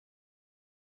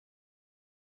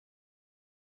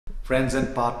friends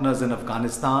and partners in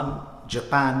Afghanistan,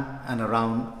 Japan, and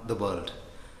around the world.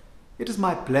 It is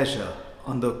my pleasure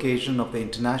on the occasion of the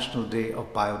International Day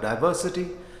of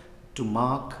Biodiversity to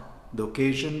mark the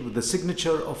occasion with the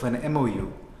signature of an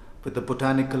MOU with the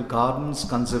Botanical Gardens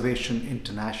Conservation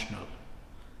International,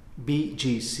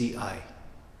 BGCI.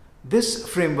 This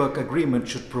framework agreement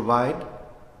should provide,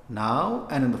 now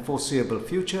and in the foreseeable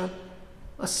future,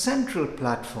 a central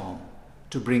platform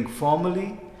to bring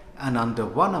formally and under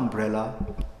one umbrella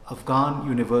Afghan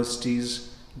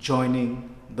universities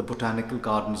joining the Botanical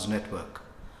Gardens network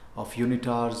of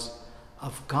UNITAR's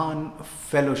Afghan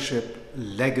Fellowship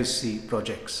Legacy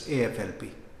Projects, AFLP.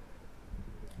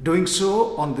 Doing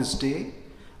so on this day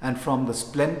and from the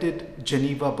splendid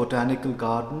Geneva Botanical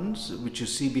Gardens, which you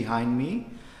see behind me,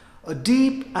 a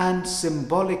deep and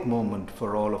symbolic moment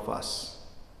for all of us.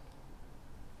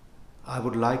 I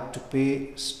would like to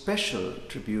pay special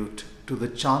tribute to the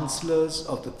chancellors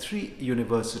of the three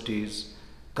universities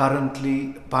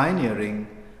currently pioneering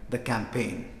the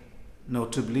campaign,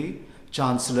 notably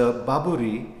Chancellor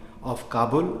Baburi of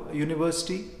Kabul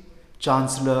University,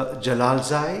 Chancellor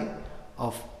Jalalzai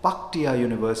of Paktia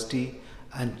University,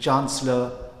 and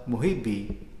Chancellor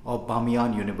Muhibbi of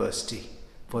Bamiyan University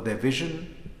for their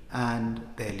vision and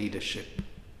their leadership.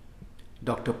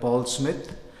 Dr. Paul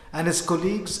Smith and his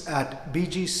colleagues at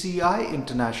BGCI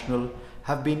International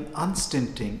have been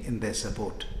unstinting in their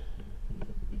support.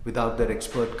 Without their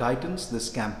expert guidance, this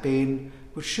campaign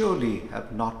would surely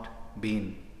have not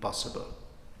been possible.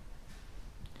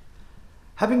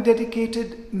 Having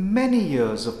dedicated many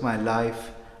years of my life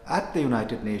at the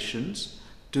United Nations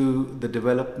to the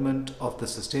development of the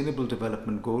Sustainable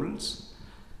Development Goals,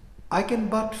 I can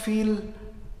but feel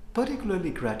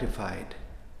particularly gratified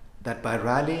that by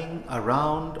rallying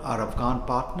around our Afghan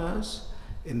partners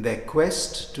in their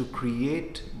quest to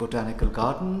create botanical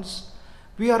gardens,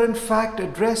 we are in fact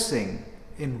addressing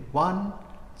in one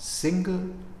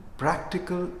single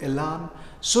practical elan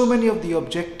so many of the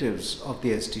objectives of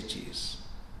the SDGs,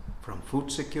 from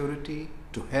food security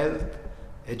to health,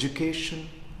 education,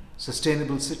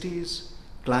 sustainable cities,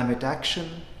 climate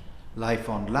action, life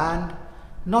on land,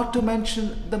 not to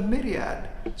mention the myriad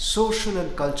social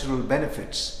and cultural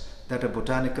benefits that a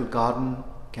botanical garden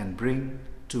can bring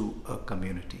to a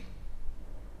community.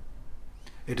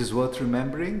 It is worth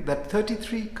remembering that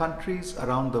 33 countries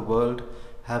around the world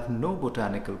have no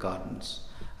botanical gardens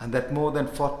and that more than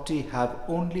 40 have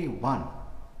only one.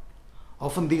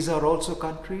 Often these are also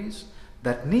countries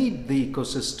that need the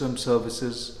ecosystem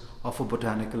services of a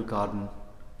botanical garden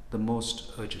the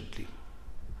most urgently.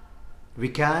 We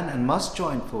can and must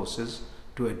join forces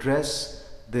to address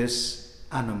this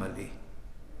anomaly.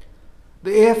 The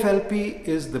AFLP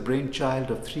is the brainchild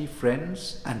of three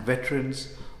friends and veterans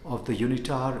of the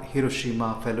UNITAR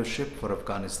Hiroshima Fellowship for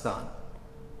Afghanistan: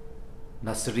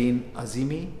 Nasreen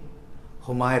Azimi,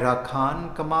 Humaira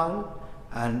Khan Kamal,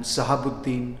 and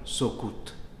Sahabuddin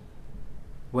Sokut.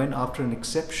 When after an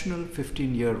exceptional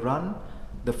 15-year run,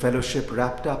 the fellowship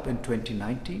wrapped up in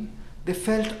 2019, they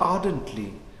felt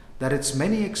ardently that its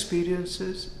many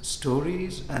experiences,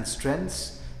 stories, and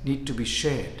strengths need to be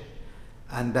shared,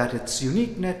 and that its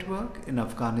unique network in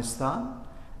Afghanistan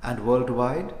and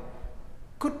worldwide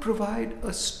could provide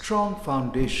a strong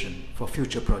foundation for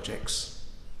future projects.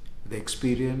 The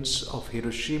experience of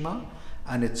Hiroshima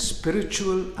and its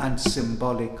spiritual and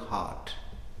symbolic heart.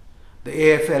 The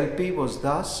AFLP was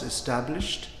thus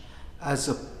established as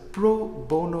a pro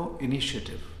bono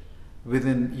initiative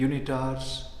within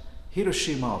UNITAR's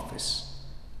Hiroshima office,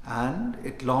 and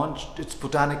it launched its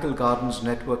Botanical Gardens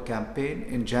Network campaign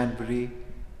in January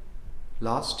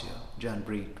last year,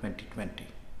 January 2020.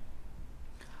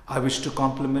 I wish to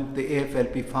compliment the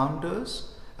AFLP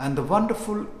founders and the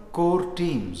wonderful core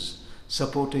teams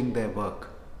supporting their work: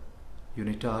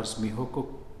 UNITAR's Mihoko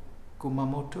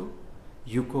Kumamoto,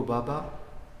 Yuko Baba,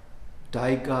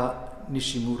 Daiga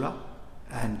Nishimura,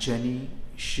 and Jenny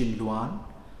Shinluan,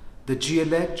 the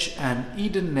GLH and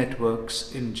Eden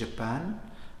networks in Japan,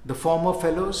 the former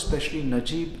fellows, especially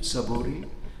Najib Sabori,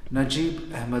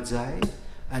 Najib Ahmadzai,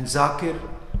 and Zakir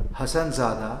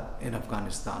Hassanzada in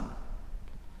Afghanistan.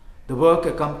 The work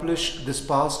accomplished this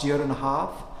past year and a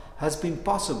half has been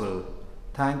possible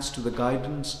thanks to the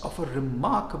guidance of a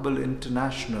remarkable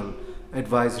international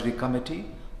advisory committee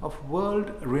of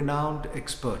world-renowned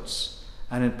experts,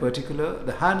 and in particular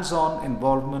the hands-on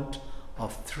involvement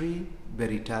of three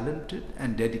very talented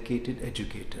and dedicated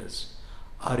educators: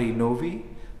 Ari Novi,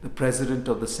 the president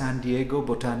of the San Diego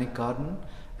Botanic Garden;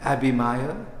 Abby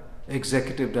Meyer,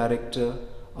 executive director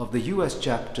of the US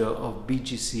chapter of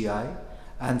BGCI;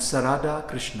 and Sarada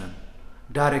Krishnan,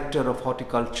 Director of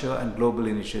Horticulture and Global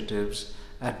Initiatives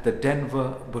at the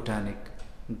Denver Botanic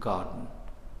Garden.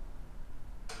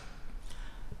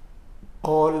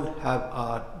 All have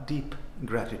our deep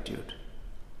gratitude.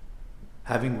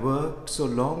 Having worked so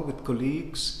long with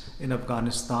colleagues in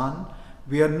Afghanistan,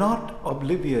 we are not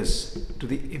oblivious to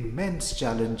the immense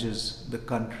challenges the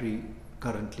country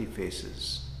currently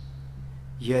faces.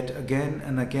 Yet again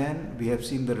and again, we have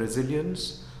seen the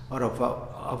resilience of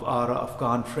our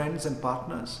Afghan friends and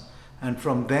partners, and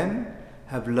from them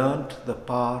have learnt the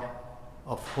power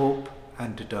of hope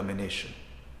and determination.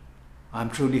 I am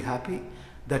truly happy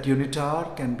that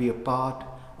UNITAR can be a part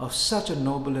of such a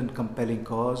noble and compelling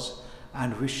cause,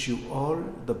 and wish you all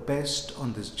the best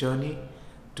on this journey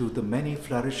to the many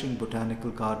flourishing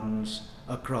botanical gardens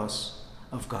across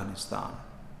Afghanistan.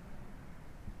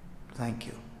 Thank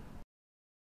you.